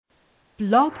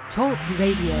Blog Talk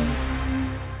Radio.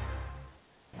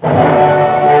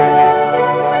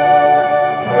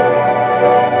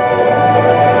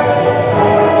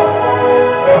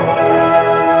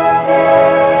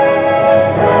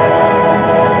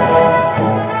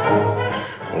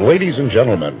 Ladies and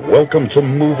gentlemen, welcome to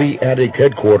Movie Addict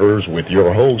Headquarters with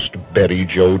your host, Betty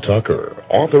Jo Tucker,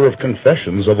 author of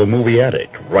Confessions of a Movie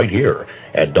Addict, right here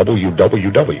at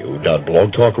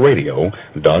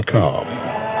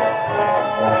www.blogtalkradio.com.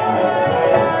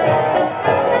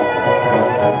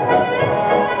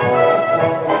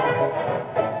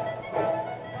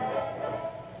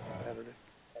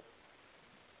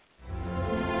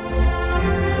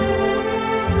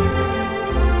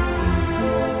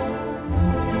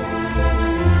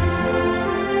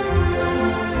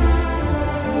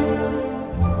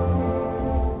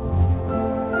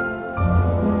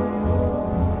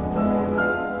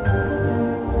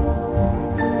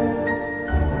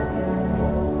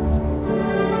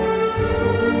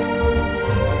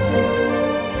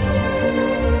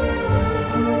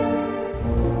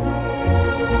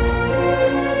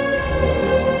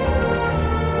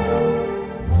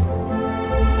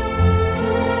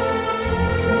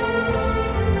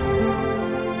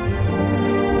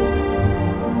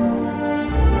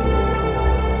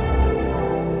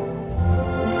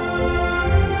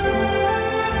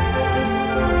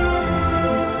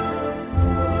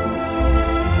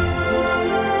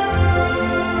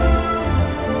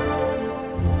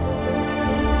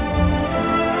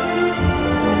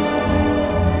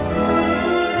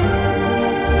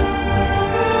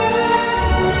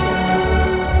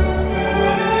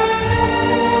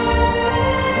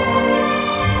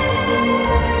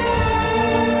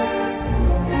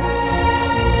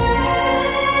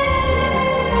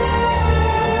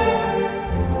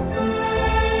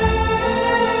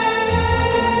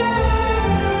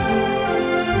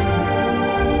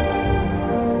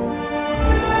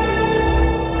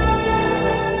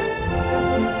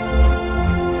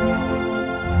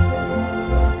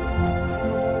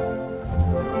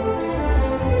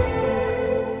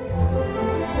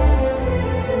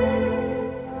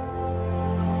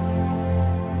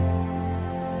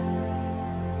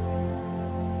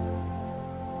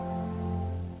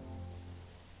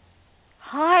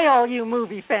 You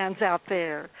movie fans out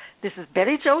there. This is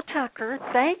Betty Jo Tucker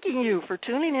thanking you for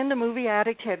tuning in to Movie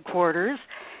Addict Headquarters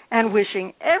and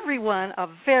wishing everyone a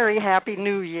very happy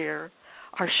new year.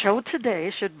 Our show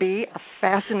today should be a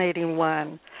fascinating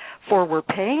one, for we're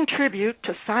paying tribute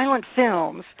to silent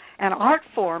films, an art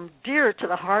form dear to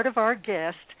the heart of our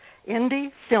guest,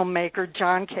 indie filmmaker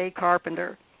John K.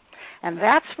 Carpenter. And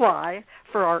that's why,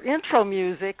 for our intro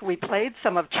music, we played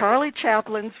some of Charlie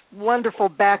Chaplin's wonderful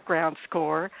background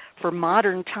score for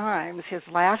Modern Times, his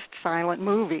last silent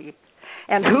movie.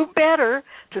 And who better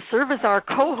to serve as our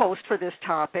co-host for this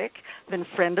topic than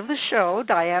friend of the show,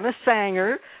 Diana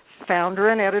Saenger, founder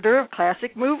and editor of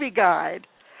ClassicMovie Guide.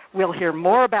 We'll hear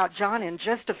more about John in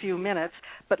just a few minutes,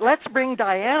 but let's bring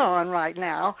Diana on right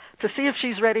now to see if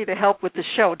she's ready to help with the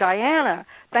show. Diana,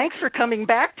 thanks for coming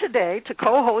back today to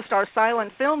co-host our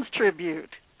Silent Films tribute.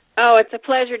 Oh, it's a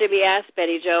pleasure to be asked,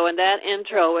 Betty Jo, and that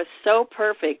intro was so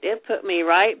perfect. It put me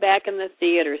right back in the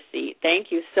theater seat. Thank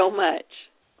you so much.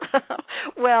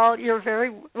 Well, you're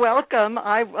very welcome.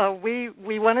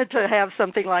 We wanted to have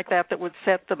something like that would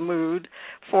set the mood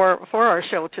for our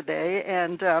show today,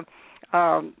 and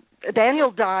Daniel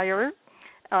Dyer,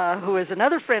 who is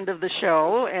another friend of the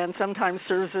show and sometimes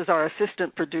serves as our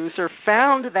assistant producer,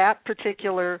 found that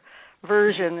particular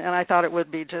version, and I thought it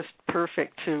would be just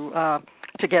perfect to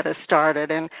get us started.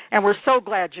 And we're so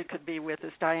glad you could be with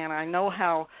us, Diana. I know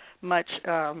how much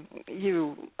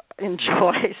you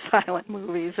enjoy silent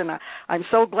movies, and I'm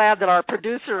so glad that our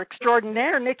producer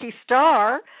extraordinaire, Nikki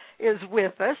Starr, is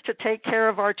with us to take care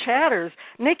of our chatters.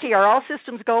 Nikki, are all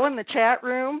systems go in the chat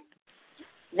room?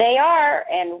 They are,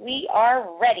 and we are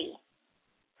ready.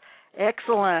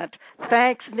 Excellent.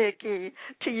 Thanks, Nikki,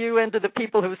 to you and to the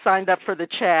people who signed up for the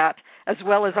chat, as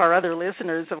well as our other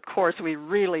listeners. Of course, we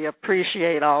really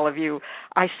appreciate all of you.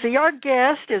 I see our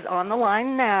guest is on the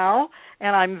line now,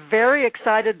 and I'm very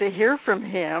excited to hear from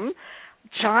him.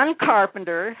 John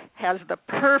Carpenter has the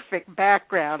perfect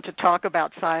background to talk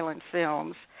about silent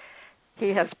films. He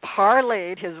has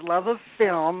parlayed his love of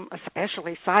film,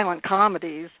 especially silent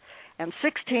comedies, and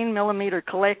 16-millimeter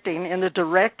collecting into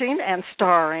directing and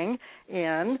starring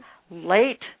in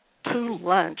Late to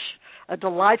Lunch, a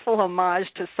delightful homage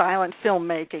to silent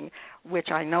filmmaking,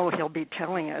 which I know he'll be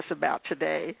telling us about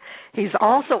today. He's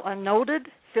also a noted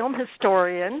film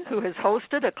historian who has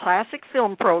hosted a classic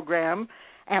film program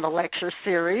and a lecture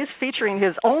series featuring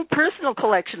his own personal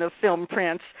collection of film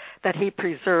prints that he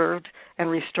preserved and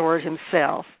restored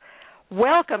himself.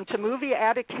 Welcome to Movie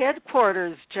Addict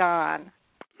Headquarters, John.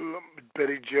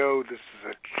 Betty Jo, this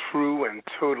is a true and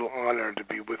total honor to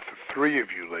be with the three of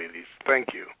you ladies. Thank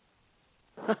you.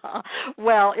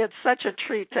 Well, it's such a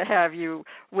treat to have you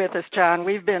with us, John.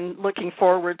 We've been looking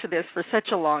forward to this for such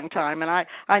a long time, and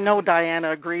I know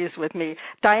Diana agrees with me.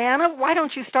 Diana, why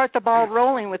don't you start the ball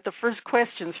rolling with the first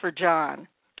questions for John?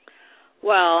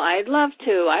 Well, I'd love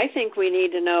to. I think we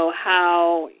need to know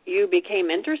how you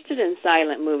became interested in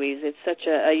silent movies. It's such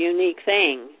a unique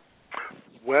thing.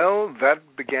 Well,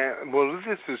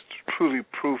 this is truly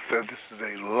proof that this is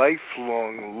a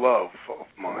lifelong love of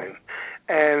mine.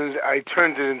 And I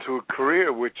turned it into a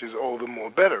career, which is all the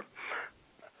more better.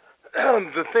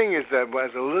 The thing is that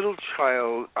as a little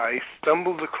child, I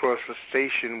stumbled across a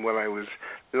station when I was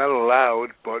not allowed,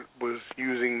 but was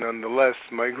using nonetheless,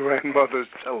 my grandmother's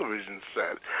television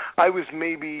set. I was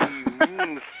maybe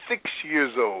 6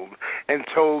 years old and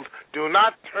told, "Do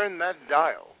not turn that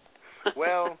dial."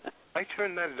 Well, I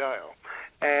turned that dial.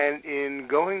 And in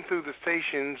going through the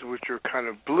stations, which were kind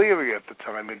of bleary at the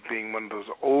time, it being one of those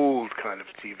old kind of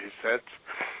TV sets,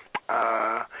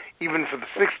 even for the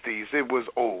 60s, it was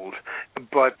old.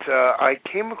 But I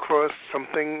came across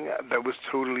something that was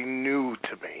totally new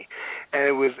to me. And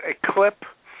it was a clip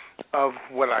of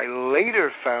what I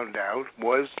later found out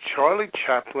was Charlie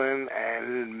Chaplin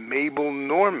and Mabel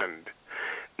Normand.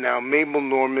 Now, Mabel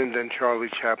Normand and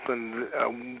Charlie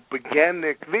Chaplin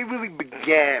they really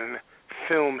began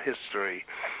film history.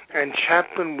 And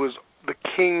Chaplin was the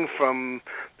king from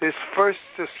this first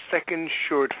to second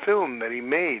short film that he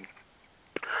made.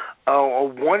 A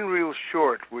one-reel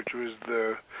short, which was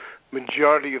the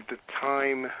majority of the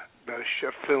time that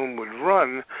a film would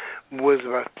run, was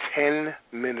about 10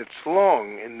 minutes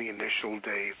long in the initial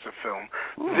days of film.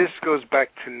 Ooh. This goes back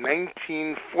to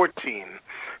 1914.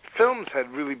 Films had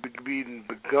really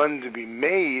begun to be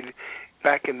made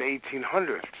back in the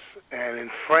 1800s, and in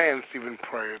France even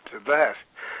prior to that.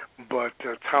 But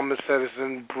Thomas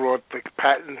Edison brought the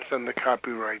patents and the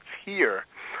copyrights here,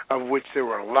 of which there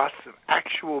were lots of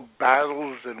actual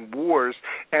battles and wars,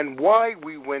 and why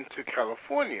we went to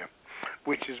California,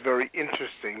 which is very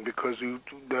interesting because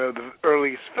the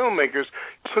earliest filmmakers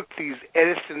took these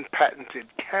Edison-patented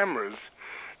cameras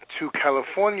to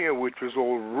California, which was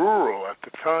all rural at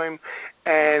the time,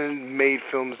 and made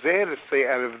films there to stay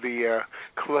out of the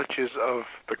clutches of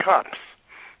the cops,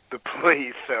 the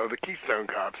police, the Keystone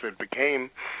Cops it became.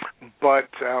 But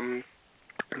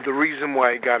the reason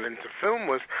why I got into film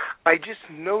was I just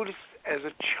noticed as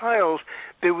a child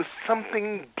there was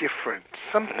something different,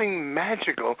 something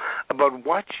magical about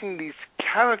watching these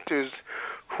characters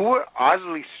who were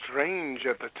oddly strange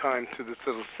at the time to this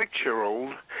little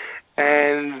 6-year-old,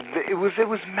 and it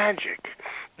was magic.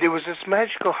 There was this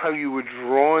magical how you were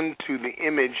drawn to the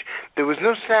image. There was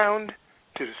no sound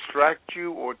to distract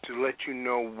you or to let you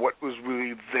know what was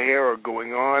really there or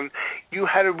going on. You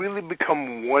had to really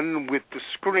become one with the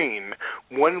screen,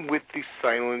 one with the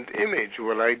silent image,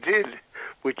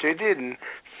 which I did. And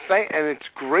it's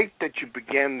great that you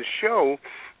began the show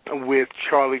with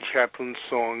Charlie Chaplin's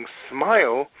song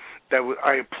Smile.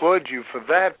 I applaud you for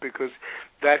that, because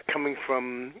that, coming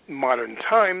from modern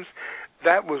times,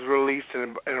 that was released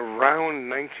in around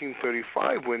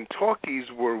 1935 when talkies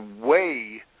were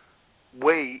way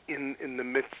in the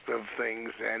midst of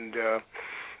things, and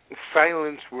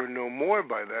silence were no more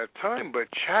by that time. But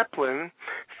Chaplin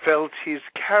felt his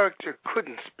character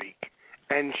couldn't speak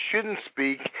and shouldn't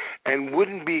speak and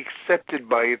wouldn't be accepted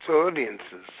by its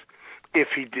audiences if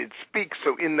he did speak.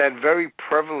 So in that very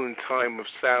prevalent time of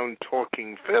sound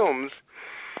talking films,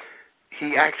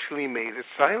 he actually made a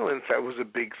silence that was a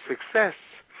big success.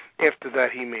 After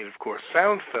that, he made, of course,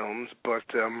 sound films, but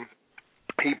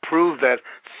he proved that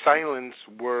silence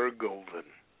were golden.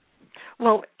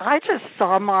 Well, I just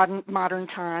saw Modern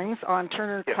Times on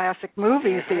Turner Classic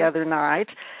Movies the other night,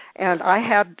 and I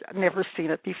had never seen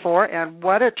it before, and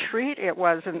what a treat it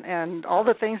was, and all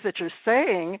the things that you're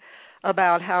saying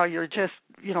about how you're just,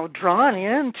 drawn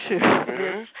into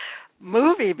this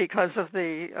movie because of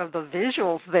the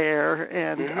visuals there,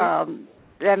 and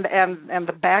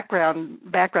the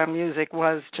background music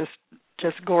was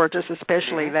just gorgeous,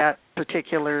 especially that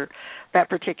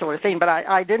particular thing. But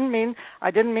I didn't mean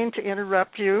to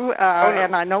interrupt you. No.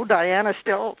 And I know Diana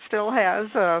still has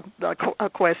a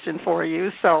question for you.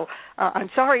 So I'm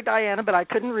sorry, Diana, but I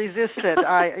couldn't resist it.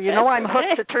 I'm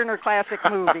hooked to Turner Classic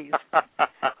Movies.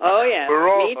 Oh yeah,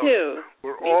 me too.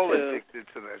 We're all addicted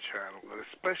to that channel,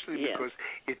 especially because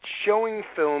it's showing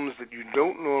films that you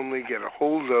don't normally get a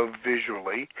hold of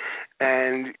visually,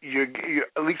 and you're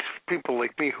at least people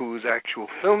like me, who's actual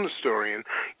film historian,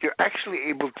 you're actually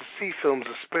able to see films,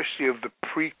 especially of the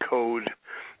pre-code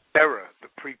era. The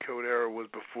pre-code era was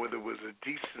before there was a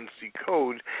decency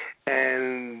code,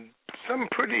 and some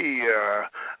pretty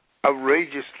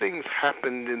outrageous things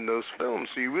happened in those films.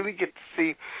 So you really get to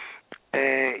see,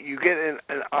 you get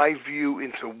an eye view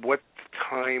into what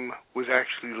time was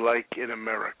actually like in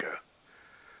America.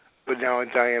 But now,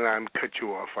 Diana, I'm cut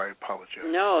you off. I apologize.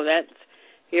 No,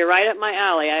 you're right up my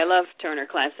alley. I love Turner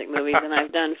Classic Movies, and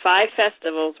I've done 5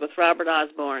 festivals with Robert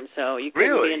Osborne, so you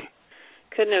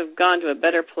couldn't have gone to a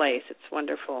better place. It's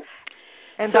wonderful.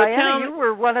 And Diana, you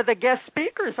were one of the guest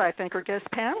speakers, I think, or guest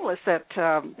panelists at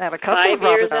a couple 5 of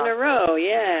years in a row.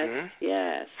 Yes,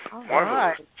 yes. All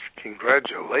right.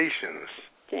 Congratulations.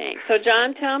 Thanks. So,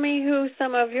 John, tell me who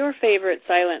some of your favorite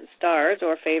silent stars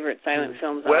or favorite silent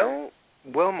films are.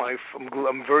 Well,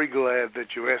 I'm very glad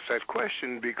that you asked that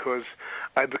question, because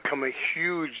I've become a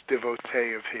huge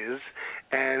devotee of his,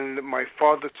 and my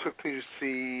father took me to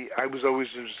see, I was always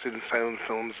interested in silent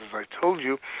films, as I told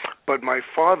you, but my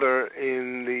father,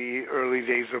 in the early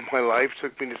days of my life,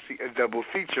 took me to see a double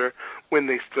feature, when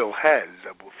they still had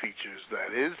double features,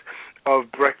 that is,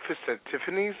 of Breakfast at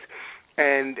Tiffany's,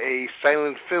 and a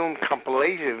silent film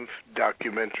compilation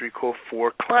documentary called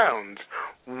 4 Clowns.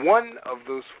 One of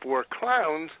those 4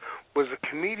 clowns was a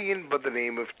comedian by the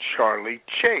name of Charlie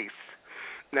Chase.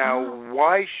 Now,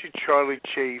 why should Charlie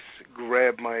Chase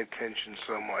grab my attention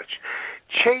so much?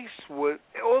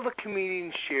 All the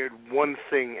comedians shared one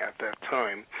thing at that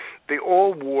time. They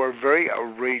all wore very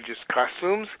outrageous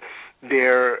costumes.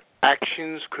 Their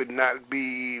actions could not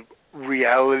be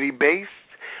reality-based.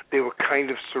 They were kind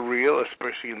of surreal,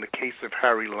 especially in the case of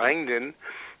Harry Langdon,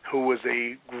 who was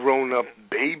a grown-up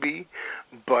baby,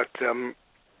 but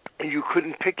you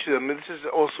couldn't picture them. And this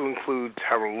also includes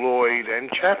Harold Lloyd and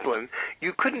Chaplin.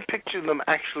 You couldn't picture them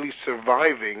actually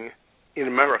surviving in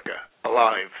America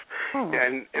alive.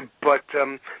 But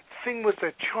the thing was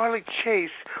that Charlie Chase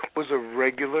was a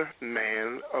regular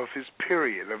man of his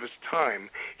period, of his time.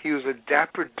 He was a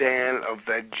Dapper Dan of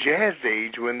that jazz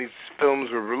age when these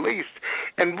films were released.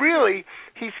 And really,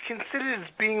 he's considered as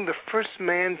being the first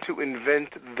man to invent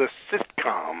the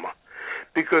sitcom,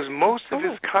 because most of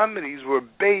his comedies were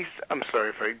based... I'm sorry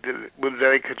if I did it. Did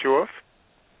I cut you off?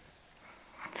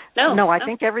 No, I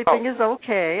think everything is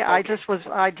okay. I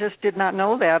just did not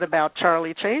know that about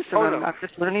Charlie Chase, and I'm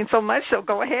just learning so much, so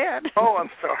go ahead. Oh, I'm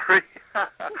sorry.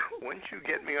 Once you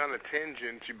get me on a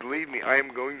tangent, you believe me, I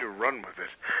am going to run with it,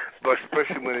 but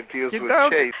especially when it deals with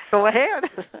Chase. Go ahead.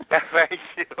 Thank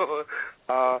you.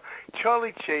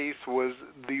 Charlie Chase was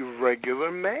the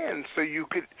regular man, so you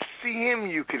could see him,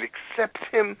 you could accept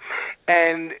him,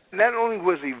 and not only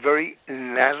was he very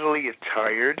nattily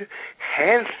attired,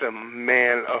 handsome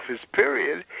man of his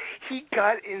period, he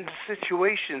got into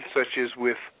situations such as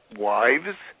with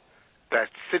wives, that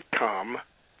sitcom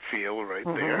feel right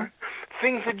there,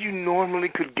 things that you normally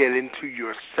could get into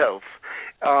yourself.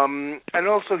 And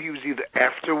also he was either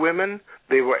after women,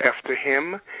 they were after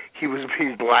him, he was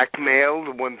being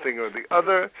blackmailed, one thing or the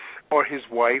other, or his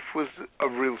wife was a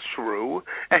real shrew,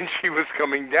 and she was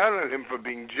coming down on him for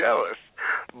being jealous.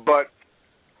 But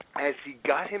as he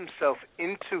got himself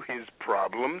into his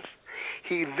problems,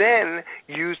 he then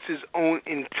used his own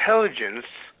intelligence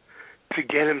to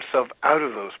get himself out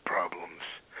of those problems.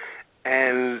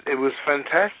 And it was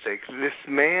fantastic. This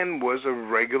man was a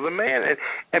regular man,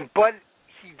 but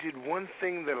he did one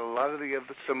thing that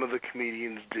some of the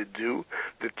comedians did do,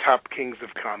 the top kings of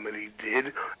comedy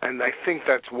did, and I think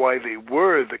that's why they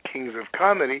were the kings of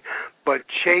comedy. But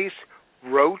Chase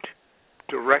wrote,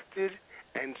 directed,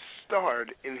 and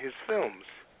starred in his films.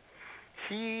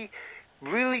 He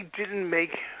really didn't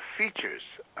make features,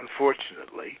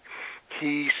 unfortunately.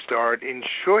 He starred in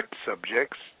short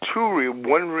subjects, 1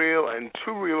 reel and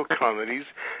 2 reel comedies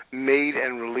made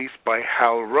and released by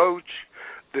Hal Roach,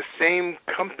 the same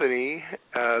company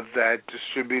that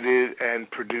distributed and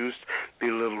produced The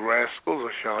Little Rascals,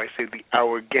 or shall I say the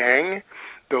Our Gang,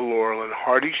 the Laurel and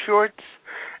Hardy shorts,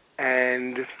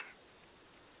 and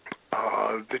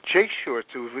the Chase shorts,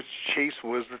 which Chase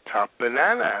was the top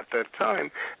banana at that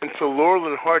time. And so Laurel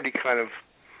and Hardy kind of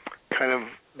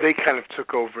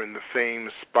took over in the fame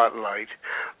spotlight.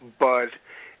 But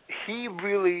he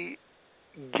really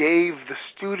gave the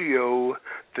studio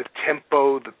the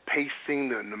tempo, the pacing,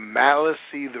 the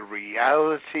normalcy, the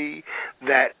reality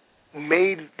that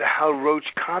made the Hal Roach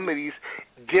comedies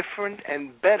different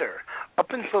and better. Up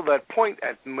until that point,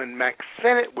 when Max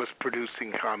Sennett was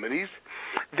producing comedies,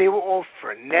 they were all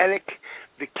frenetic.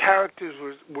 The characters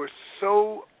were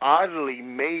so oddly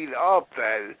made up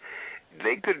that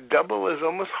they could double as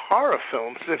almost horror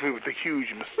films, simply with the huge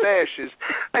mustaches.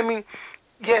 I mean,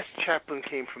 yes, Chaplin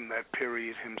came from that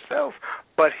period himself,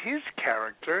 but his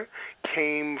character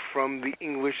came from the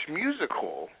English music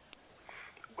hall.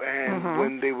 And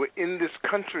when they were in this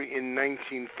country in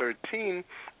 1913,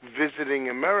 visiting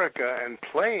America and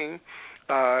playing,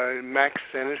 Max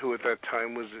Sennett, who at that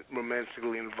time was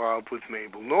romantically involved with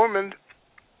Mabel Normand,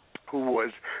 who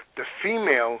was the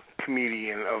female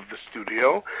comedian of the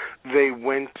studio, they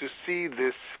went to see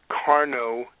this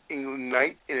Carnot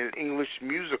night in an English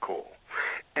musical.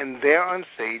 And there on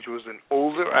stage was an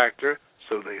older actor,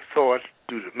 so they thought,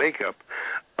 due to makeup,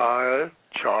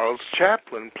 Charles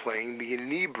Chaplin playing the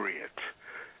inebriate,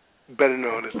 better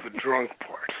known as the drunk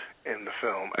part in the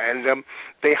film. And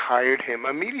they hired him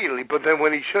immediately. But then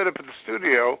when he showed up at the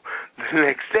studio the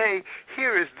next day,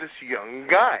 here is this young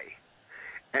guy.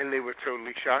 And they were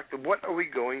totally shocked. What are we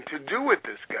going to do with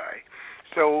this guy?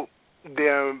 So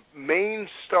their main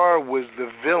star was the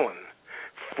villain,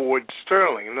 Ford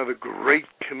Sterling, another great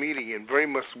comedian, very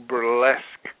much burlesque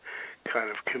kind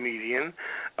of comedian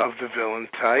of the villain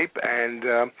type,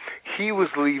 and he was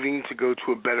leaving to go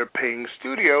to a better paying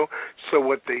studio, so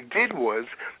what they did was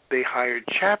they hired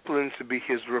Chaplin to be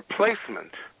his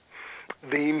replacement.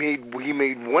 He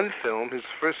made one film. His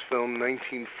first film,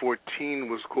 1914,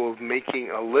 was called Making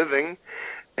a Living,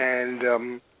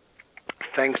 and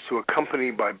thanks to a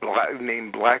company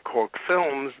named Black Hawk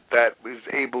Films that was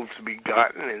able to be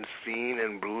gotten and seen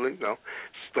and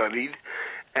studied,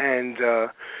 and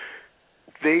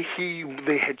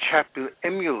they had Chaplin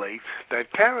emulate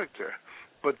that character.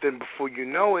 But then before you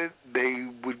know it, they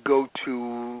would go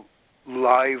to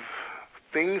live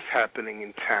things happening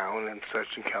in town and such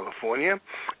in California,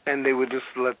 and they would just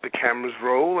let the cameras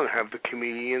roll and have the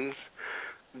comedians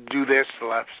do their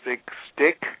slapstick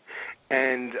stick.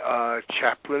 And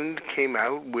Chaplin came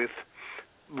out with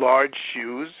large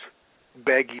shoes,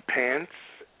 baggy pants,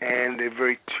 and a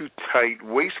very too-tight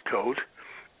waistcoat,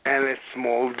 and a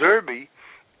small derby,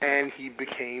 and he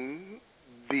became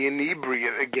the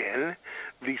inebriate again,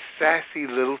 the sassy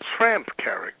little tramp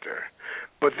character.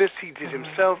 But this he did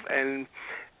himself, and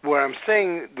where I'm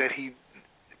saying that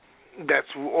that's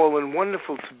all and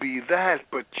wonderful to be that,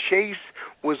 but Chase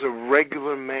was a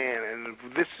regular man, and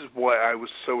this is why I was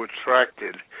so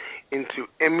attracted into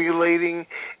emulating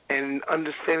and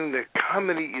understanding that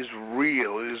comedy is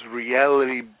real, it is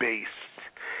reality-based.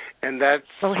 And that's...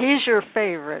 So he's your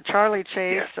favorite. Charlie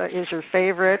Chase is your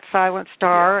favorite silent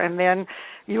star, and then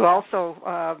you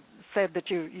also said that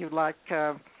you like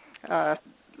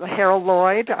Harold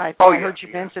Lloyd. I heard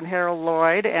you mention Harold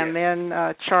Lloyd, and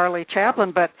then Charlie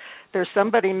Chaplin, but there's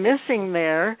somebody missing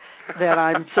there that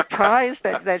I'm surprised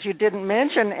that you didn't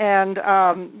mention, and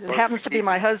it happens to be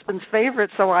my husband's favorite,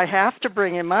 so I have to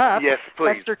bring him up. Yes,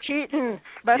 please. Buster Keaton.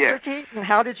 Buster Keaton,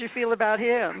 how did you feel about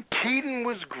him? Keaton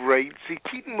was great. See,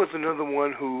 Keaton was another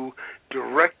one who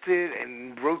directed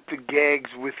and wrote the gags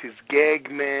with his gag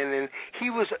man, and he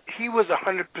was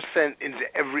 100% into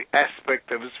every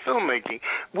aspect of his filmmaking,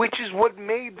 which is what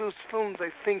made those films, I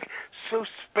think, so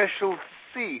special to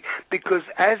see, because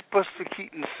as Buster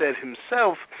Keaton said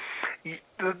himself,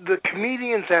 the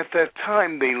comedians at that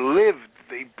time, they lived,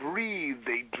 they breathed,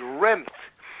 they dreamt,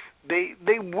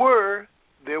 they were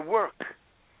their work,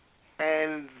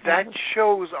 and that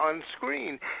shows on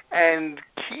screen. And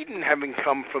Keaton, having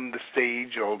come from the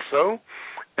stage also,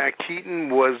 Keaton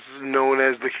was known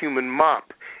as the human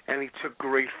mop, and he took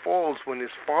great falls when his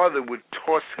father would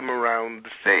toss him around the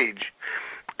stage,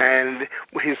 and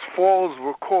his falls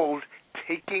were called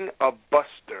taking a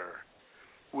buster,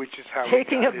 which is how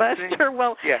taking a buster.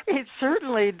 Well, he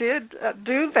certainly did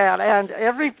do that, and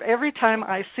every time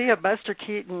I see a Buster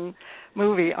Keaton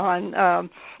movie on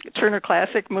Turner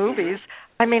Classic Movies,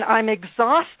 I mean, I'm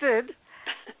exhausted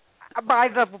by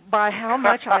how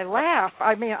much I laugh.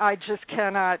 I mean, I just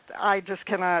cannot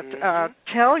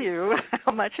tell you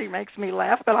how much he makes me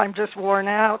laugh, but I'm just worn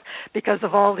out because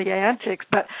of all the antics.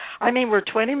 But, I mean, we're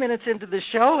 20 minutes into the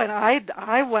show, and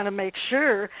I want to make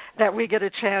sure that we get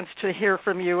a chance to hear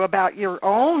from you about your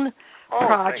own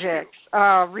projects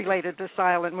related to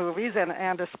silent movies,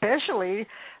 and especially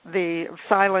the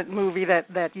silent movie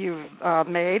that you've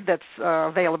made that's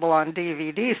available on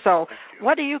DVD. So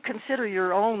what do you consider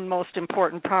your own most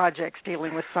important projects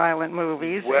dealing with silent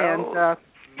movies? Well, and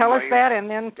tell us that, and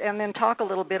then talk a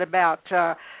little bit about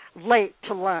Late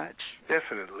to Lunch.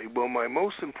 Definitely. Well, my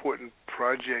most important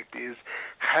project is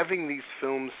having these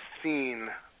films seen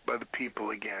by the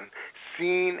people again,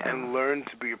 seen and learned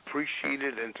to be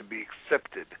appreciated and to be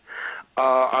accepted.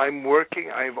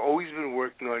 I've always been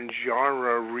working on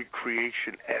genre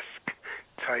recreation-esque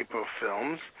type of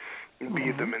films,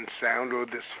 be them in sound or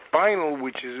this final,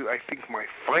 which is, I think, my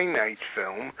finite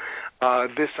film.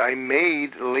 This I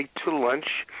made, Late to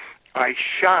Lunch. I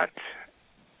shot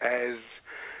as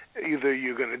either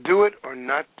you're going to do it or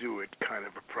not do it kind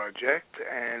of a project,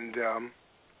 and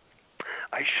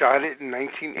I shot it in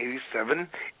 1987.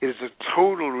 It is a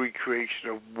total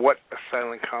recreation of what a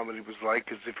silent comedy was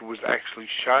like, as if it was actually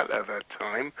shot at that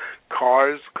time.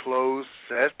 Cars, clothes,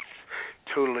 sets,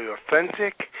 totally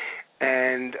authentic,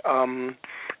 and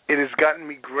it has gotten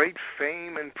me great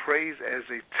fame and praise as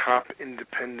a top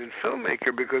independent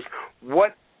filmmaker, because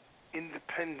what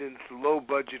independent,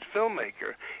 low-budget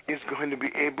filmmaker is going to be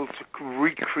able to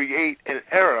recreate an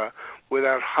era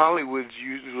without Hollywood's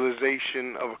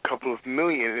utilization of a couple of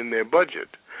million in their budget?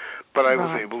 But I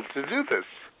was able to do this,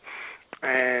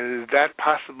 and that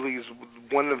possibly is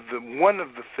one of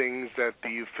the things that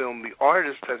the film The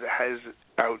Artist has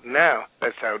out now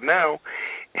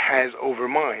has over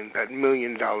mine, that $1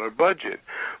 million budget.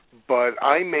 But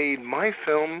I made my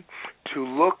film to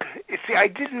look... You see, I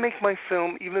didn't make my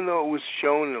film, even though it was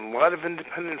shown in a lot of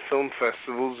independent film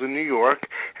festivals in New York,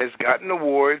 has gotten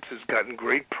awards, has gotten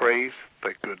great praise,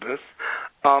 thank goodness.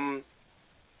 I'm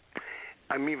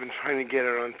even trying to get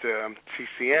it onto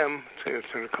TCM,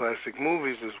 Turner Classic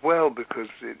Movies, as well, because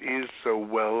it is so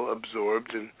well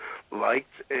absorbed and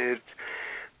liked.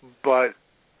 But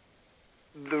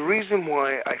the reason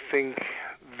why I think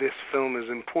this film is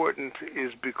important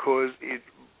is because it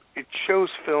shows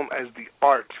film as the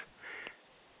art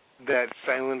that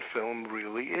silent film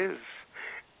really is.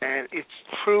 And it's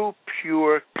true,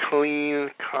 pure, clean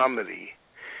comedy.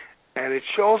 And it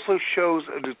also shows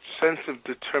a sense of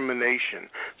determination,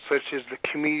 such as the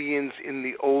comedians in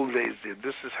the old days did.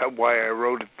 This is why I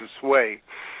wrote it this way,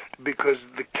 because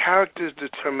the character's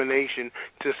determination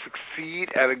to succeed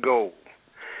at a goal.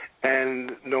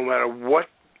 And no matter what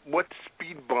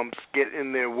speed bumps get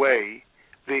in their way,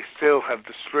 they still have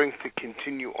the strength to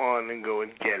continue on and go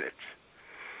and get it.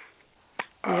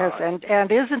 Yes,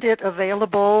 and isn't it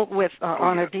available with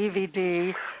on a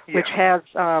DVD, which has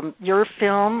your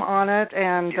film on it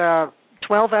and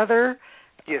 12 other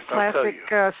classic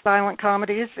silent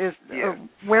comedies?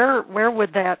 Where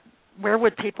would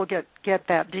people get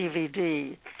that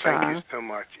DVD? Thank you so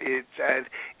much. It's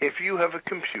if you have a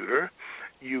computer,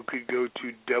 you could go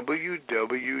to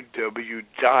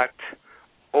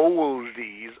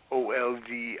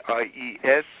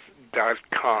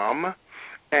www.oldies.com,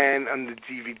 and on the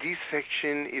DVD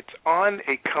section, it's on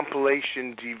a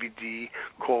compilation DVD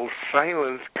called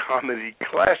Silent Comedy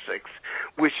Classics,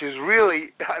 which is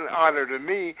really an honor to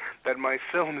me that my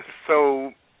film is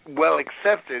so well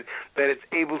accepted that it's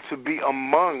able to be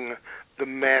among the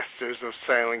masters of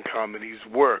silent comedy's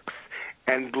works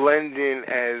and blend in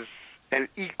as an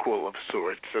equal of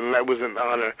sorts, and that was an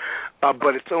honor.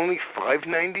 But it's only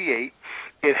 $5.98.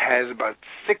 It has about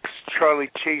 6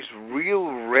 Charlie Chase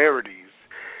real rarities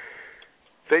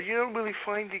that you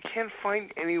can't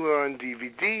find anywhere on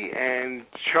DVD. And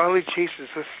Charlie Chase is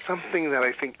just something that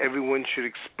I think everyone should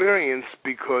experience,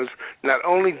 because not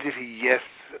only did he,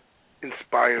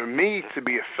 inspire me to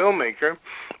be a filmmaker,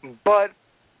 but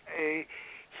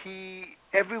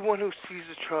everyone who sees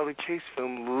a Charlie Chase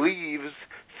film leaves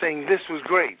saying this was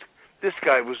great, this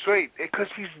guy was great, because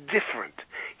he's different.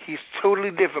 He's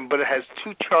totally different, but it has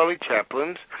 2 Charlie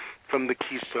Chaplins from the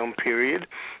Keystone period.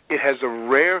 It has a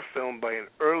rare film by an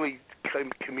early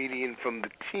comedian from the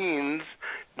teens,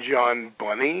 John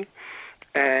Bunny,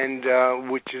 and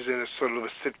which is in a sort of a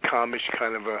sitcomish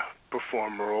kind of a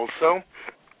performer also,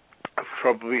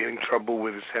 probably in trouble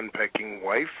with his henpecking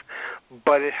wife.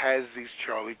 But it has these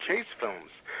Charlie Chase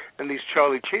films. And these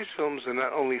Charlie Chase films are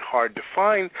not only hard to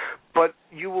find, but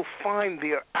you will find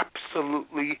they are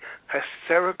absolutely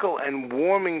hysterical and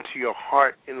warming to your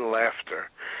heart in laughter.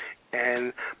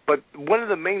 But one of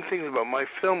the main things about my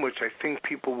film, which I think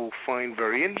people will find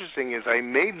very interesting, is I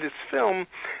made this film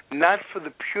not for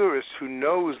the purist who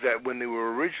knows that when they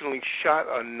were originally shot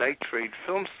on nitrate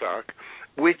film stock,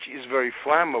 which is very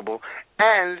flammable,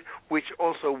 and which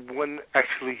also one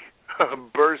actually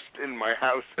burst in my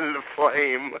house in the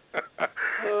flame,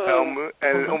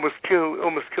 and almost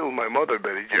killed my mother,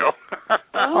 Betty Jo.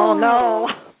 Oh no!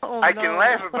 I can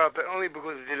laugh about that only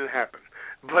because it didn't happen.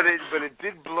 But it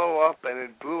did blow up, and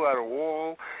it blew out a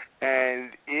wall,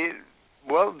 and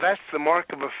that's the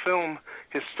mark of a film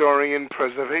historian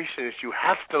preservationist. You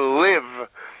have to live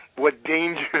what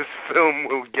dangerous film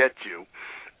will get you.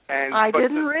 I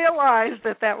didn't realize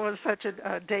that was such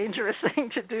a dangerous thing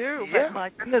to do. Yeah. But my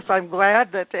goodness, I'm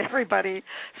glad that everybody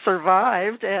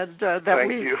survived and that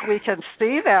we can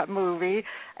see that movie.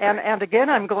 And again,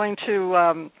 I'm going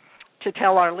to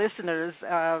tell our listeners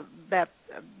that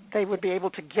they would be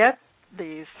able to get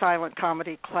the Silent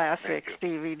Comedy Classics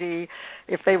DVD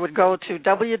if they would go to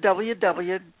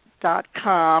www.com,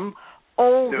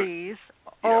 oldies,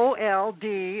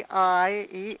 oldies.com,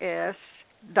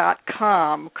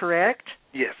 correct?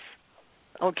 Yes.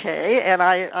 Okay, and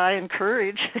I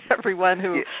encourage everyone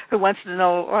who wants to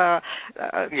know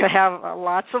to have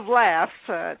lots of laughs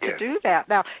to do that.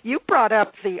 Now, you brought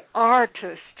up The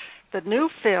Artist, the new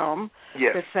film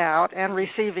that's out and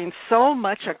receiving so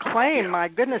much acclaim. My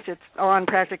goodness, it's on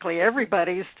practically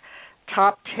everybody's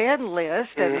top 10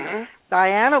 list. And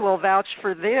Diana will vouch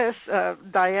for this.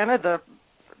 Diana,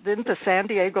 didn't the San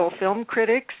Diego Film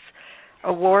Critics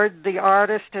award The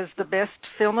Artist as the best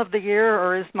film of the year,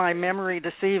 or is my memory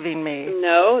deceiving me?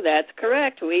 No, that's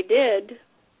correct. We did.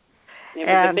 There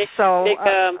was a big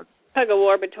tug of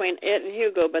war between it and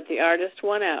Hugo, but The Artist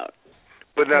won out.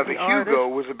 But now the Hugo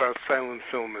was about silent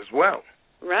film as well.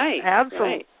 Right.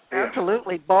 Absolutely. Right.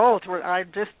 Absolutely, both.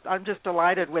 I'm just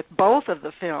delighted with both of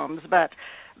the films, but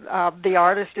The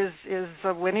Artist is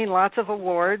winning lots of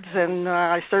awards, and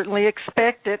I certainly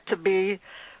expect it to be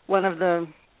one of the.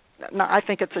 I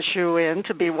think it's a shoo-in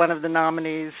to be one of the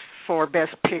nominees for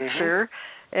Best Picture,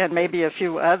 and maybe a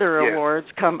few other awards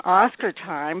come Oscar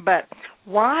time. But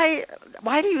why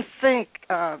do you think,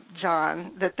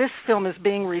 John, that this film is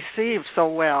being received so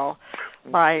well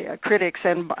by critics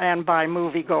and by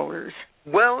moviegoers?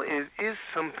 Well, it is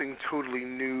something totally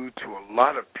new to a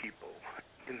lot of people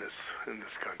in this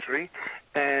country,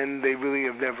 and they really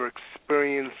have never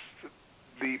experienced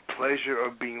the pleasure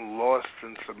of being lost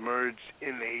and submerged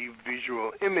in a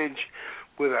visual image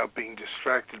without being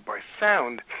distracted by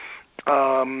sound.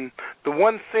 The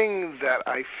one thing that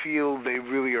I feel they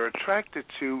really are attracted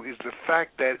to is the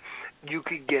fact that you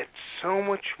could get so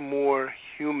much more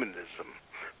humanism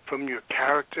from your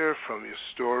character, from your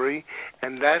story,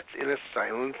 and that's in a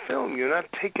silent film. You're not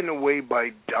taken away by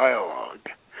dialogue,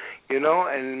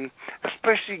 and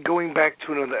especially going back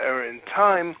to another era in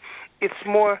time, it's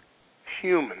more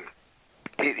human.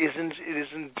 It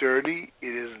isn't dirty.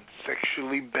 It isn't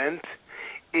sexually bent.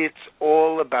 It's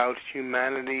all about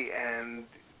humanity and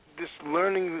just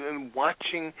learning and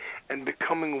watching and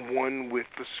becoming one with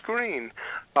the screen.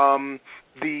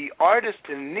 The Artist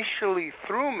initially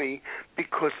threw me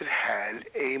because it had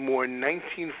a more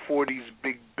 1940s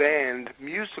big band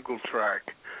musical track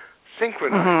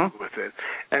synchronized with it,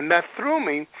 and that threw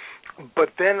me. But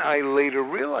then I later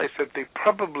realized that they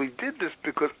probably did this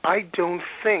because I don't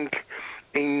think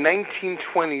a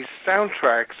 1920s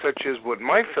soundtrack such as what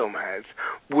my film has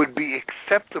would be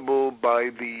acceptable by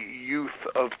the youth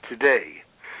of today.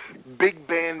 Big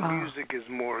band music is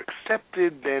more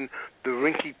accepted than the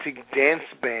rinky-dink dance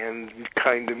band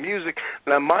kind of music.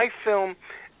 Now, my film,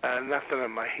 not that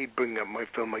I hate bringing up my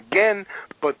film again,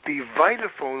 but the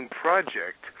Vitaphone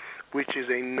Project, which is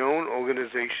a known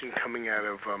organization coming out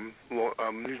of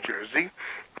New Jersey,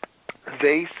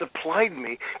 they supplied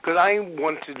me, because I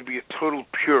wanted to be a total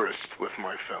purist with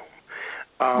my film.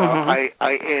 I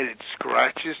added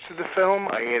scratches to the film.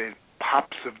 I added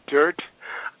pops of dirt.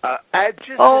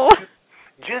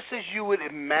 Just as you would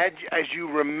imagine, as you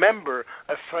remember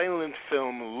a silent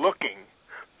film looking,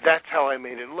 that's how I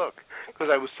made it look. Because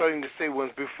I was starting to say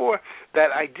once before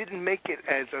that I didn't make it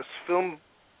as us film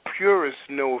purists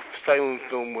know if silent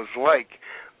film was like,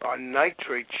 on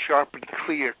nitrate, sharp and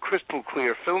clear, crystal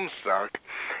clear film stock.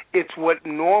 It's what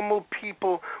normal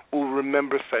people will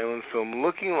remember silent film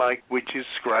looking like, which is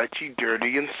scratchy,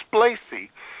 dirty, and splicey.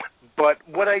 But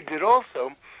what I did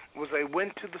also was I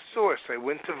went to the source. I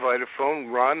went to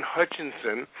Vitaphone. Ron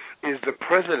Hutchinson is the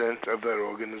president of that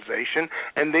organization,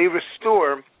 and they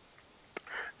restore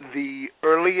the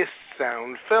earliest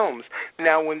sound films.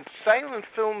 Now, when silent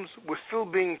films were still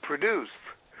being produced,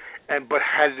 but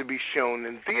had to be shown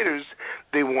in theaters.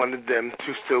 They wanted them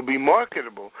to still be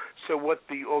marketable. So what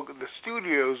the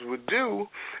studios would do,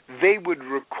 they would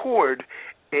record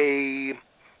an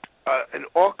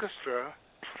orchestra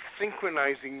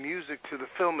synchronizing music to the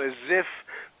film as if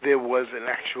there was an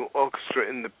actual orchestra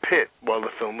in the pit while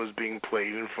the film was being played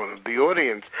in front of the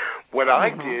audience. What I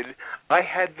did, I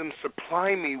had them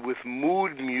supply me with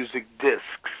mood music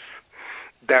discs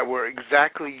that were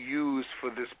exactly used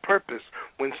for this purpose.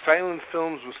 When silent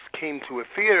films came to a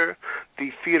theater,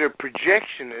 the theater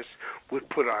projectionist would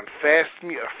put on a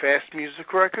fast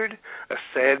music record, a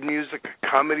sad music, a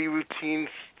comedy routine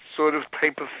sort of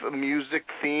type of music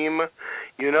theme,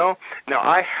 you know. Now,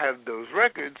 I had those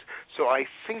records, so I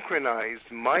synchronized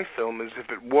my film as if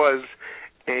it was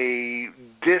a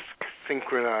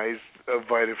disc-synchronized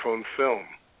Vitaphone film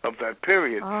of that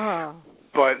period. Oh.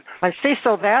 But I see.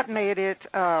 So that made it.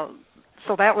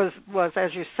 So that was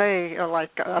as you say, like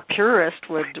a purist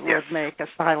would make a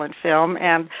silent film,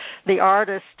 and the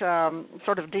artist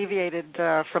sort of deviated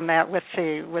from that with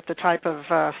the type of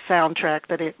soundtrack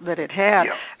that it had.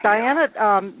 Yeah. Diana,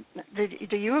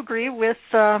 do you agree with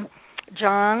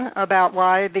John about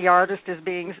why the artist is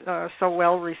being so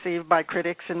well received by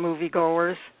critics and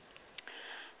moviegoers?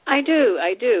 I do.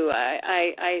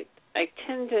 I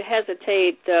tend to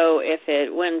hesitate, though, if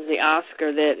it wins the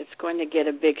Oscar, that it's going to get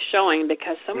a big showing,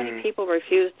 because so many people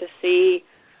refuse to see,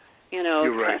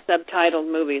 subtitled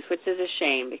movies, which is a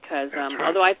shame, because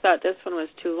although I thought this one was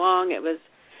too long, it was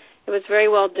very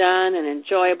well done and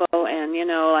enjoyable, and,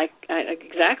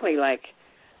 exactly like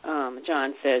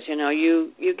John says,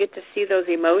 you get to see those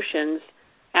emotions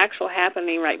actual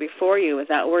happening right before you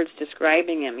without words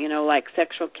describing them, like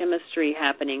sexual chemistry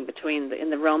happening in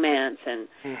the romance and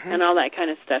all that kind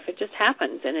of stuff. It just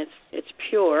happens, and it's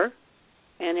pure,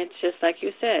 and it's just like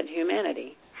you said,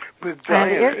 humanity. And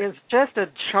it is just a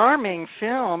charming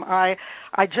film. I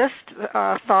just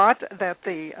thought that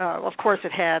of course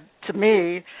it had, to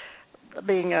me,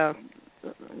 being an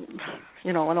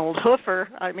old hoofer,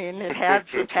 I mean, it had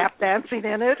some tap dancing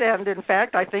in it, and in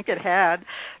fact, I think it had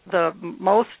the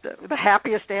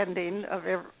happiest ending of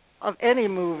any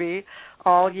movie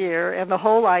all year, and the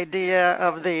whole idea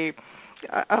of the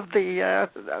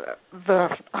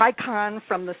icon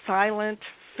from the silent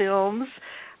films,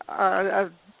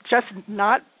 just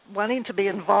not wanting to be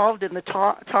involved in the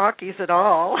talkies at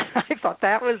all. I thought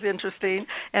that was interesting,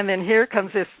 and then here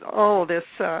comes this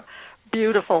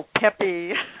beautiful,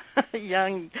 peppy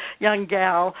young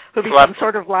gal who becomes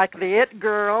sort of like the it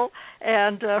girl,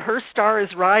 and her star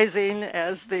is rising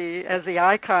as the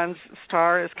icon's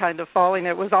star is kind of falling.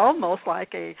 It was almost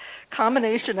like a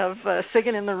combination of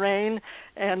Singing in the Rain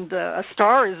and A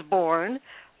Star is Born.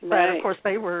 But of course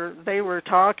they were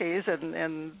talkies,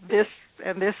 and this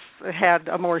had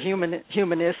a more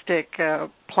humanistic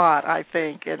plot, I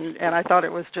think, and I thought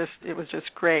it was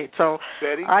just great. So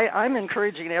I'm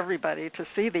encouraging everybody to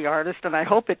see The Artist, and I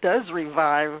hope it does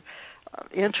revive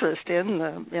interest in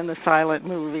the silent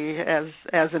movie as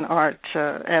an art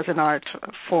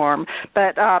form.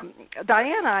 But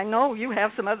Diana, I know you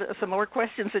have some more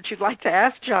questions that you'd like to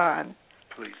ask John.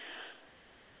 Please.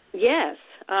 Yes.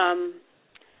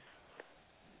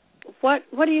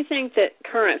 What do you think that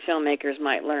current filmmakers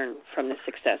might learn from the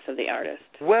success of The Artist?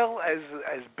 Well, as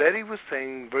Betty was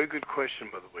saying, very good question,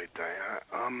 by the way, Diana,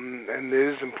 and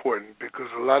it is important because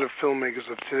a lot of filmmakers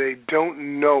of today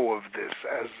don't know of this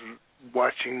as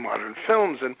watching modern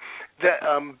films. And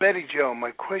Betty Jo,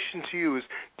 my question to you is: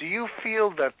 do you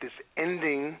feel that this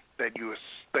ending that you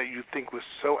think was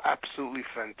so absolutely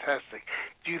fantastic,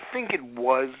 do you think it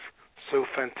was so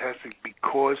fantastic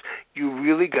because you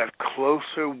really got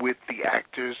closer with the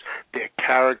actors, their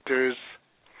characters?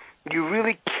 You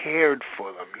really cared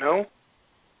for them, no?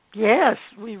 Yes,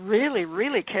 we really,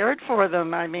 really cared for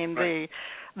them. I mean,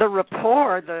 the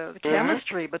rapport, the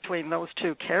chemistry between those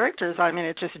two characters, I mean,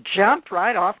 it just jumped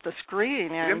right off the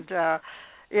screen, and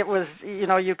it was,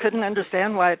 you couldn't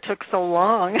understand why it took so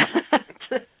long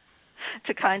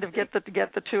to kind of get the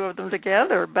two of them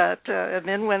together, but and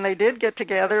then when they did get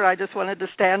together, I just wanted to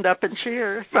stand up and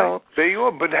cheer. So there you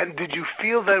are. But did you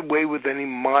feel that way with any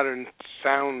modern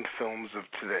sound films of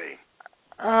today?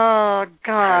 Oh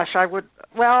gosh, I would.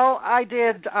 Well, I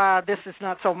did. This is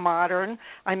not so modern.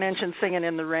 I mentioned Singing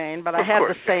in the Rain, but I had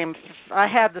the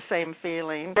same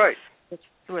feeling. Right.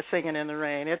 With Singing in the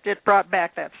Rain, it brought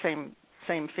back that same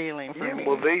feeling for me.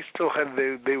 Well, they still had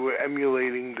they were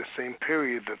emulating the same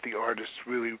period that the artists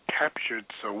really captured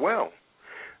so well.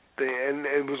 And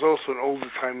it was also an older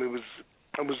time. It was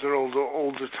an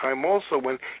older time also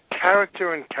when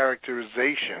character and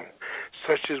characterization,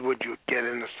 such as what you get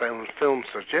in a silent film,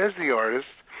 such as The Artist,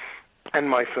 And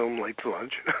my film, Late to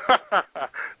Lunch.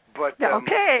 But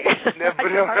okay.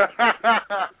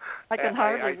 I can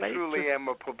hardly wait. I truly am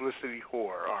a publicity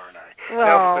whore, aren't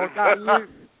Well, I?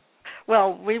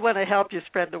 well, we want to help you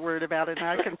spread the word about it.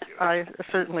 And I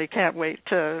certainly can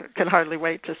hardly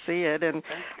wait to see it. And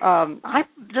I'm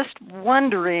just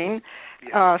wondering,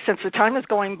 since the time is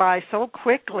going by so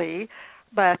quickly,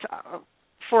 but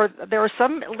there are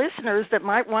some listeners that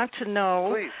might want to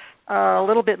know. Please. A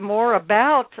little bit more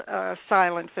about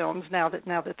silent films now that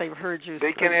they've heard you.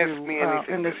 They can ask me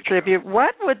anything in this tribute.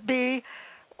 What would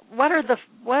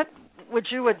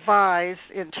you advise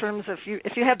in terms of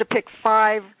if you had to pick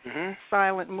 5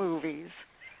 silent movies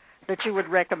that you would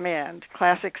recommend,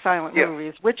 classic silent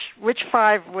movies? Which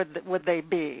 5 would they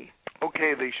be?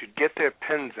 Okay, they should get their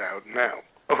pens out now.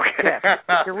 Okay. Yes.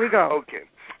 Here we go. Okay.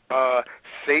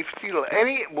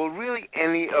 Really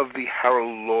any of the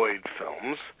Harold Lloyd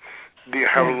films. The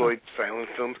Harold Lloyd silent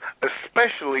films,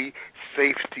 especially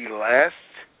Safety Last.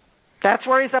 That's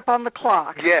where he's up on the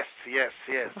clock. Yes.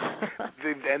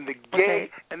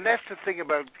 And that's the thing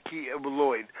about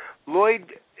Lloyd.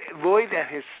 Lloyd and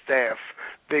his staff,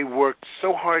 they worked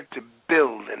so hard to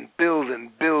build and build and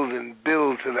build and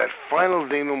build to that final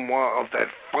denouement of that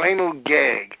final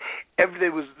gag.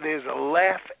 There's a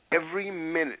laugh every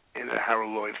minute in a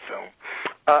Harold Lloyd film.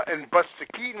 And Buster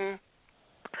Keaton,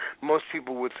 most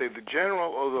people would say The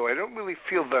General, although I don't really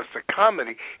feel that's a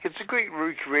comedy. It's a great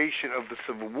recreation of the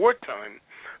Civil War time.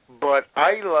 But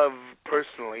I love,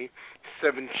 personally,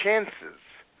 7 Chances,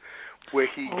 where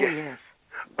he gets... Yes.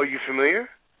 Are you familiar?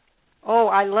 Oh,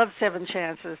 I love 7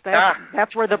 Chances.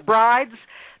 That's where the brides...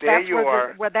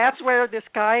 That's where this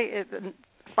guy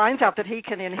finds out that he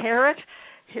can inherit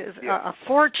a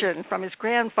fortune from his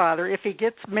grandfather if he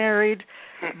gets married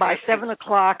by 7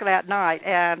 o'clock that night,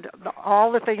 and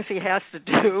all the things he has to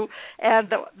do, and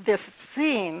this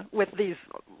scene with these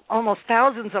almost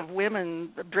thousands of women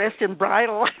dressed in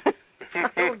bridal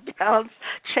gowns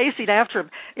chasing after him.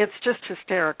 It's just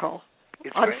hysterical.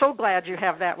 I'm so glad you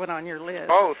have that one on your list.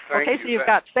 Oh, thank you. Okay, so you've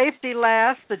got Safety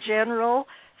Last, The General,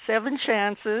 7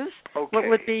 Chances. Okay. What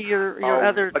would be your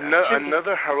other...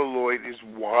 Another Harold Lloyd is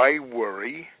Why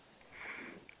Worry,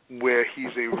 where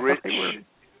he's a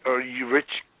rich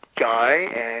guy,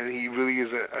 and he really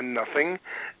is a nothing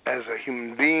as a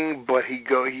human being, but he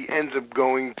ends up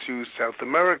going to South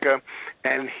America,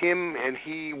 and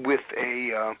he with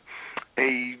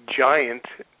a giant,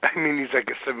 I mean, he's like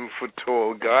a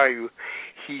 7-foot-tall guy,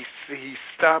 he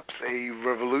stops a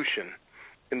revolution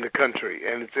in the country,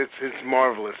 and it's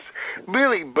marvelous.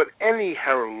 Really, but any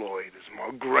Harold Lloyd is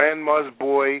marvelous. Grandma's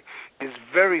Boy is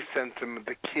very sentimental.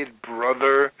 The Kid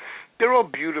Brother, they're all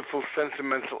beautiful,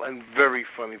 sentimental, and very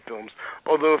funny films.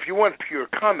 Although if you want pure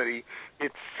comedy,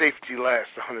 it's Safety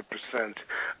Last,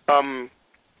 100%.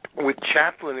 With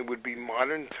Chaplin, it would be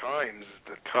Modern Times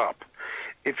at the top.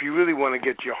 If you really want to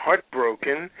get your heart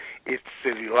broken, it's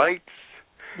City Lights.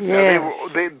 Yes.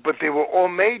 But they were all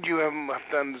made, you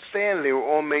have to understand, they were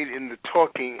all made in the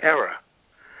talking era.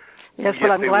 Yes,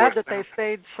 but I'm glad that they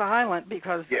stayed silent,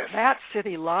 because that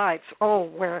City Lights,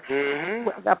 where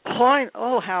the point,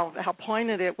 how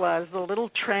poignant it was. The little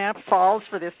tramp falls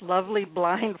for this lovely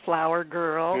blind flower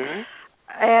girl,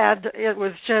 and it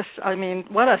was just, I mean,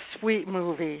 what a sweet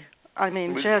movie. I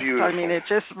mean, it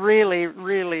just really,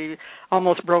 really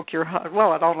almost broke your heart.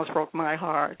 Well, it almost broke my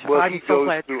heart. Well, I'm so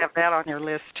glad you have that on your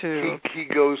list, too. He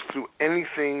goes through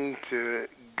anything to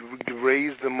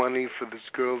raise the money for this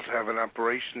girl to have an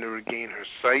operation to regain her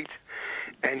sight.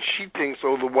 And she thinks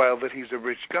all the while that he's a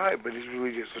rich guy, but he's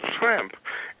really just a tramp.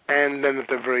 And then at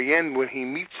the very end, when he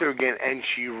meets her again and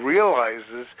she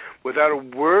realizes, without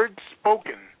a word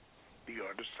spoken, the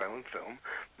art of silent film,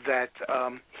 that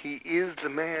he is the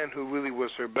man who really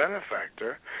was her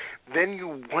benefactor, then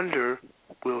you wonder,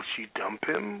 will she dump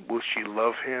him? Will she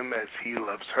love him as he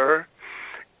loves her?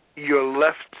 You're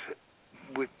left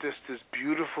with just this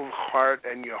beautiful heart,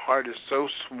 and your heart is so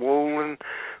swollen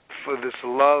for this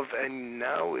love, and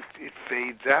now it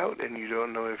fades out, and you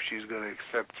don't know if she's going to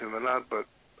accept him or not, but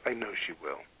I know she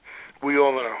will. We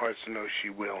all in our hearts know she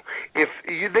will. If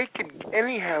they could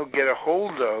anyhow get a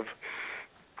hold of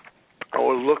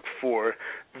or look for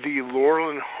the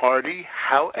Laurel and Hardy,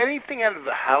 anything out of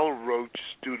the Hal Roach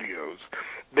Studios.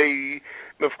 They,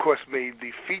 of course, made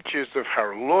the features of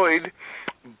Harold Lloyd,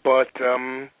 but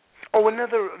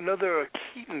another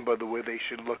Keaton, by the way, they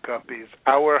should look up is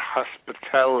Our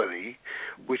Hospitality,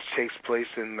 which takes place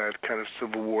in that kind of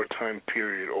Civil War time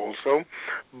period also.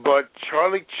 But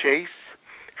Charlie Chase,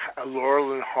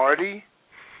 Laurel and Hardy,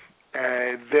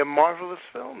 They're marvelous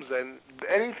films, and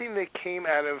anything that came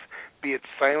out of, be it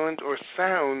silent or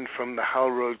sound, from the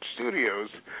Howell Road Studios,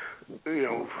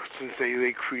 since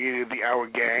they created the Our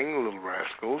Gang, Little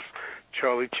Rascals,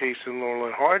 Charlie Chase and Laurel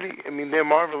and Hardy, they're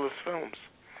marvelous films.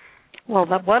 Well,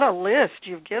 what a list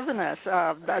you've given us.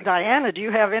 Diana, do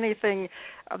you have anything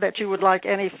that you would like,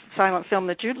 any silent film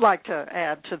that you'd like to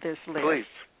add to this list? Please.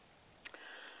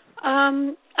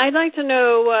 I'd like to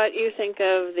know what you think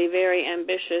of the very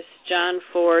ambitious John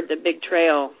Ford, The Big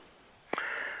Trail.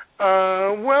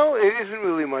 Well, it isn't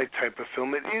really my type of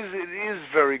film. It is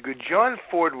very good. John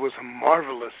Ford was a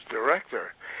marvelous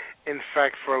director. In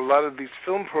fact, for a lot of these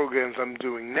film programs I'm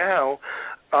doing now,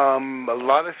 a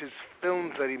lot of his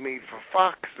films that he made for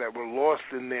Fox that were lost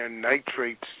in their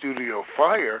nitrate studio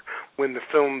fire when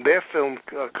their film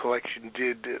collection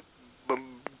did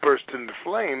burst into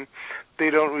flame, they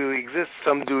don't really exist.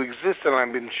 Some do exist, and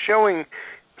I've been showing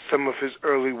some of his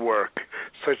early work,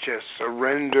 such as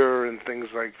Surrender and things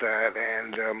like that,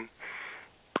 and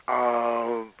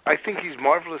I think he's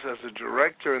marvelous as a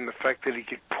director, and the fact that he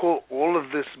could pull all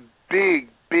of this big,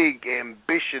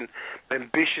 ambitious,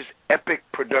 epic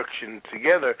production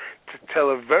together to tell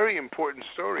a very important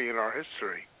story in our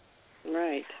history.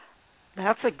 Right.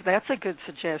 That's a good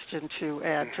suggestion to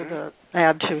add to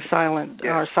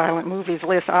our silent movies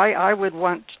list. I would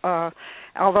want,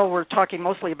 although we're talking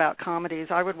mostly about comedies,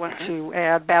 I would want to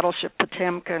add Battleship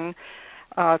Potemkin.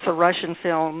 It's a Russian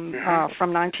film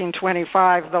from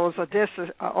 1925. Those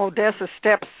Odessa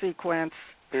steppe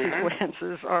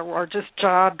sequences are just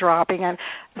jaw-dropping, and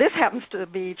this happens to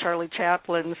be Charlie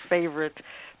Chaplin's favorite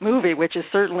movie, which is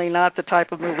certainly not the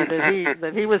type of movie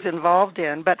that he was involved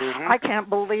in. But I can't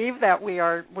believe that we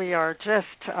are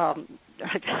just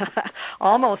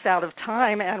almost out of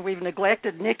time, and we've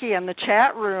neglected Nikki in the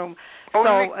chat room.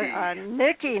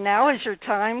 Nikki, now is your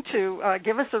time to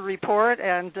give us a report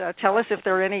and tell us if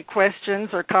there are any questions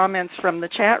or comments from the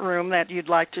chat room that you'd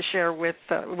like to share with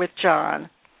John.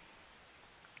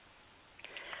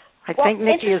 I think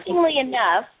Nikki interestingly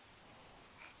enough,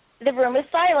 the room is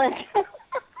silent.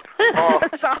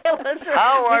 Silence.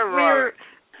 How ironic.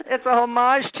 It's a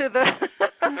homage to the.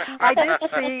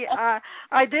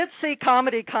 I did see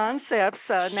Comedy Concepts.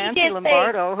 Nancy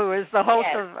Lombardo, who is the host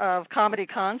of Comedy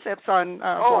Concepts on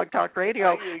Blog Talk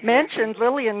Radio, mentioned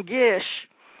Lillian Gish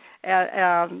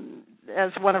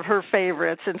as one of her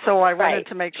favorites, and so I wanted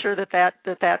to make sure that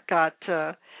got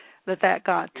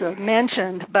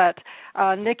mentioned. But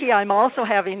Nikki, I'm also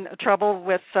having trouble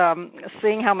with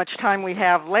seeing how much time we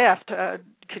have left.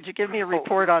 Could you give me a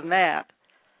report on that?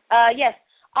 Yes.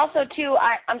 Also, too,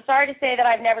 I'm sorry to say that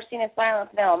I've never seen a silent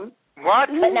film. What?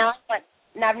 But now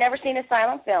I've never seen a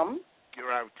silent film.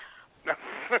 You're out.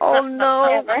 Oh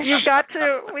no!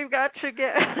 We've got to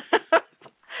get.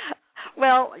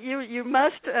 Well, you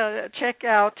must check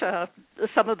out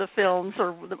some of the films,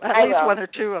 or at least one or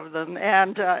two of them,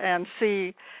 and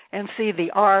see the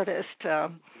artist.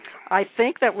 I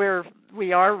think that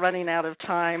we are running out of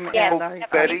time, and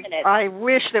I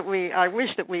wish that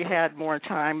we had more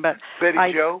time. But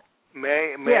Betty Jo,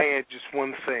 may I add just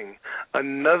one thing?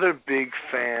 Another big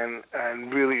fan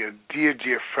and really a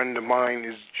dear friend of mine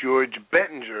is George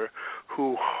Bettinger,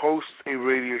 who hosts a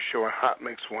radio show on Hot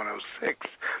Mix 106,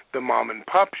 the Mom and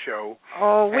Pop Show.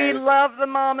 Oh, we love the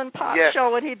Mom and Pop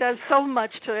Show, and he does so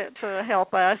much to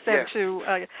help us and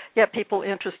to get people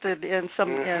interested in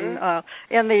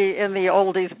in the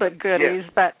oldies but goodies.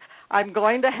 Yes. But I'm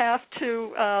going to have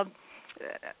to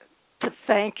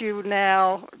thank you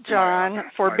now, John,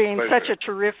 for being such a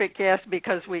terrific guest,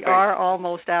 because we are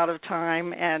almost out of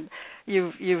time, and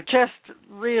you've just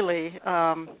really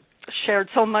shared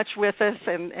so much with us,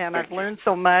 and I've learned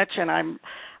so much, and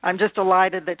I'm just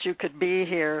delighted that you could be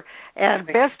here. And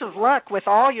best of luck with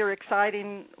all your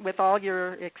exciting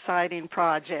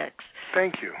projects.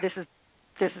 Thank you. This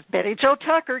is Betty Jo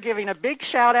Tucker giving a big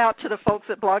shout-out to the folks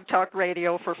at Blog Talk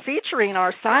Radio for featuring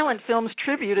our Silent Films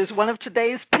Tribute as one of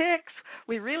today's picks.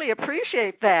 We really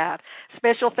appreciate that.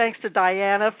 Special thanks to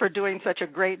Diana for doing such a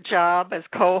great job as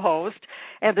co-host,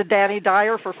 and to Danny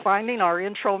Dyer for finding our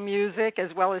intro music,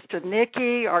 as well as to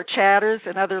Nikki, our chatters,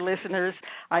 and other listeners.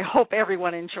 I hope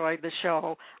everyone enjoyed the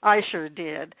show. I sure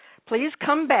did. Please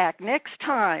come back next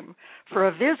time for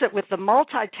a visit with the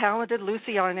multi-talented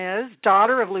Lucy Arnaz,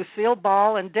 daughter of Lucille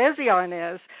Ball and Desi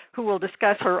Arnaz, who will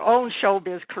discuss her own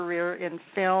showbiz career in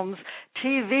films,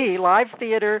 TV, live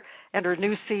theater, and her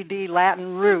new CD,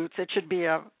 Latin Roots. It should be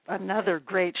another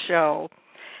great show.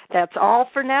 That's all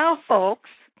for now, folks.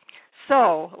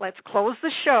 So let's close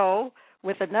the show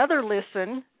with another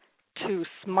listen to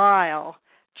Smile,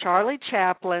 Charlie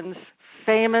Chaplin's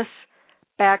famous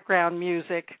background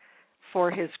music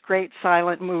for his great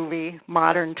silent movie,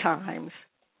 Modern Times.